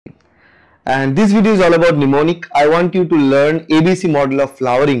and this video is all about mnemonic. I want you to learn ABC model of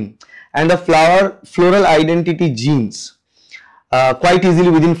flowering and the floral identity genes quite easily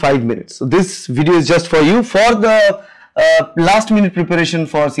within 5 minutes. So this video is just for you for the last minute preparation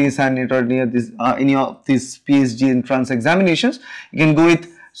for CSIR NET or any of these PSG entrance examinations. You can go with.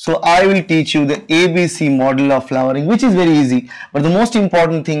 So I will teach you the ABC model of flowering, which is very easy, but the most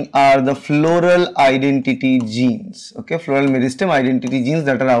important thing are the floral identity genes, okay, floral meristem identity genes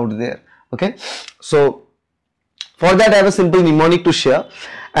that are out there, okay. So for that I have a simple mnemonic to share,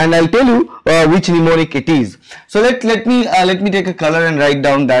 and I'll tell you which mnemonic it is. So let me take a color and write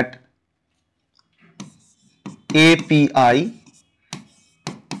down that API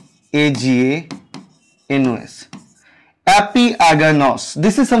AGA NOS. Apiaganos.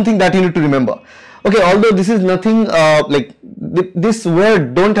 This is something that you need to remember. Okay, although this is nothing like this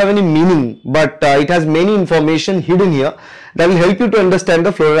word don't have any meaning, but it has many information hidden here that will help you to understand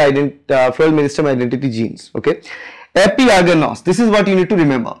the floral meristem identity genes. Okay, Apiaganos. This is what you need to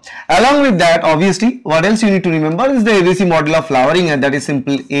remember. Along with that, obviously, what else you need to remember is the ABC model of flowering, and that is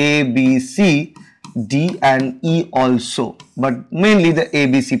simple A, B, C, D, and E also. But mainly the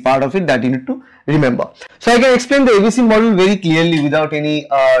ABC part of it that you need to remember. So I can explain the ABC model very clearly without any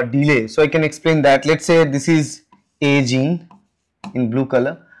delay. So I can explain that. Let's say this is A gene in blue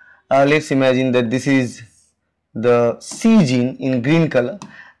color. Let's imagine that this is the C gene in green color,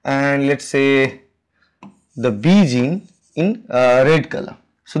 and let's say the B gene in red color.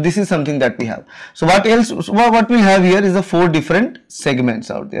 So this is something that we have. So what else? What we have here is the 4 different segments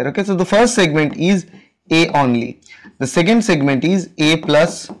out there. Okay, so the first segment is A only. The second segment is A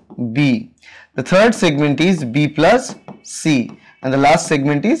plus B. The third segment is B plus C, and the last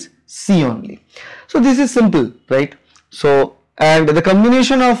segment is C only. So this is simple, right? So, and the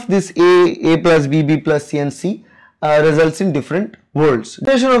combination of this A plus B, B plus C and C results in different worlds.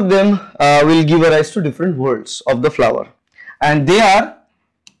 The combination of them will give rise to different worlds of the flower, and they are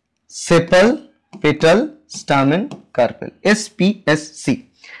sepal, petal, stamen, carpel. SPSC.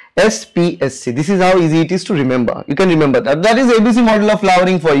 SPSC. This is how easy it is to remember. You can remember that. That is ABC model of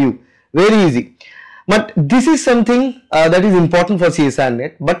flowering for you. Very easy. But this is something that is important for CSIR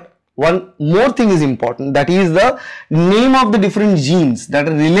NET. But one more thing is important, that is the name of the different genes that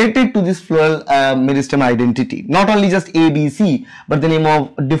are related to this floral meristem identity. Not only just A, B, C, but the name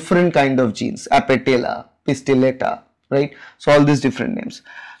of different kind of genes, apetella, pistillata, right? So all these different names.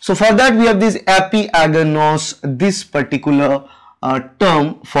 So for that we have this Apiaganos, this particular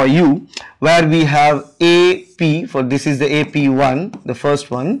term for you, where we have AP, for this is the AP1, the first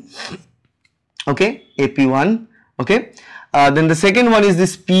one, okay, AP1, okay. Then the second one is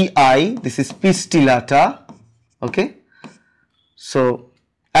this PI, this is pistillata, okay. So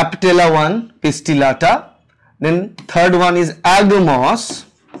apetella 1, pistillata. Then third one is agamos,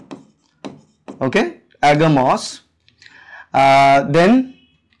 okay, agamos. Then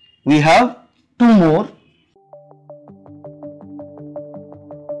we have 2 more.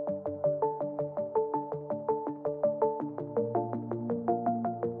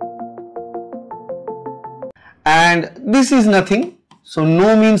 And this is nothing. So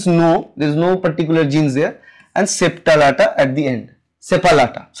no means no. There is no particular genes there. And septalata at the end.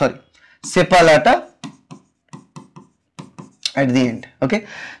 Sepalata. Sorry. Sepalata at the end. Okay.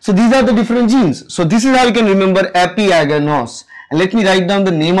 So these are the different genes. So this is how you can remember Apiaganos. And let me write down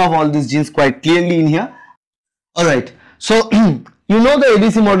the name of all these genes quite clearly in here. Alright. So you know the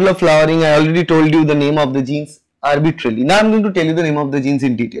ABC model of flowering. I already told you the name of the genes arbitrarily. Now I am going to tell you the name of the genes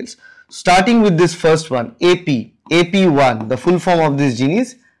in details. Starting with this first one, AP1, the full form of this gene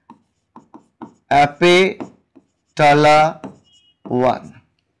is Apetala 1.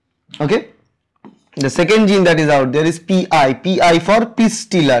 Okay. The second gene that is out there is PI for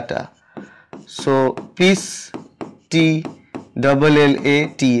pistillata. So pistillata,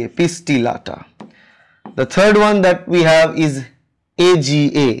 pistillata. The third one that we have is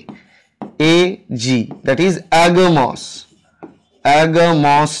AG, that is agamos.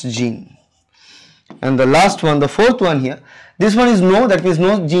 Agamos gene. And the last one, the fourth one here, this one is no, that means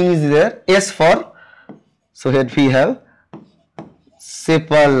no gene is there. S for, so here we have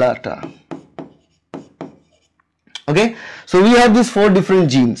sepalata. Okay, so we have these 4 different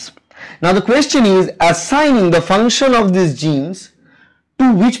genes. Now the question is assigning the function of these genes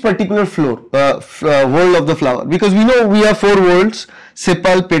to which particular world of the flower, because we know we have 4 worlds: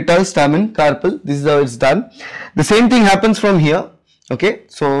 sepal, petal, stamen, carpel. This is how it's done. The same thing happens from here. Okay,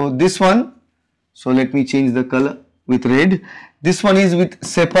 so this one, so let me change the color with red. This one is with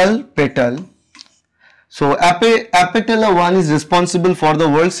sepal, petal. So apetella 1 is responsible for the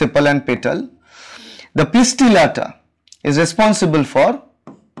world sepal and petal. The pistillata is responsible for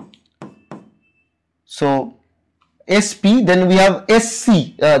So SP, then we have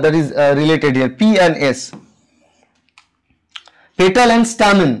SC that is related here, P and S. Petal and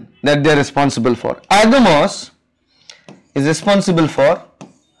stamen that they are responsible for. Agamous is responsible for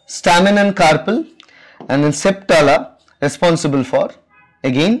stamen and carpel, and then septala responsible for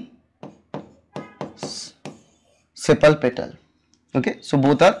again sepal petal. Okay, so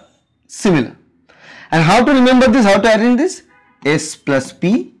both are similar. And how to remember this, how to arrange this? S plus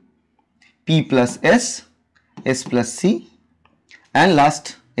P, P plus S, S plus C, and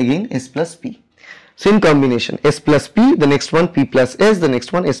last again S plus P. So in combination, S plus P, the next one P plus S, the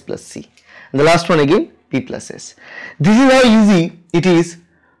next one S plus C, and the last one again P plus S. This is how easy it is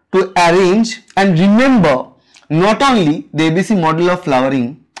to arrange and remember not only the ABC model of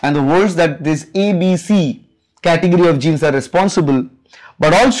flowering and the words that this ABC category of genes are responsible,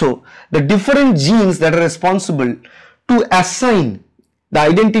 but also the different genes that are responsible to assign the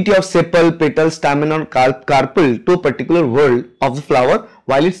identity of sepal, petal, stamen or carpel to a particular word of the flower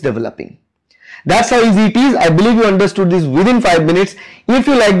while it's developing. That's how easy it is. I believe you understood this within 5 minutes. If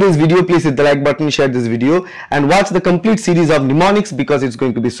you like this video, please hit the like button, share this video, and watch the complete series of mnemonics because it's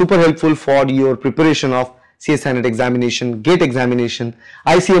going to be super helpful for your preparation of CSIR NET examination, GATE examination,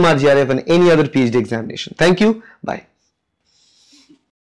 ICMR GRF and any other PhD examination. Thank you. Bye.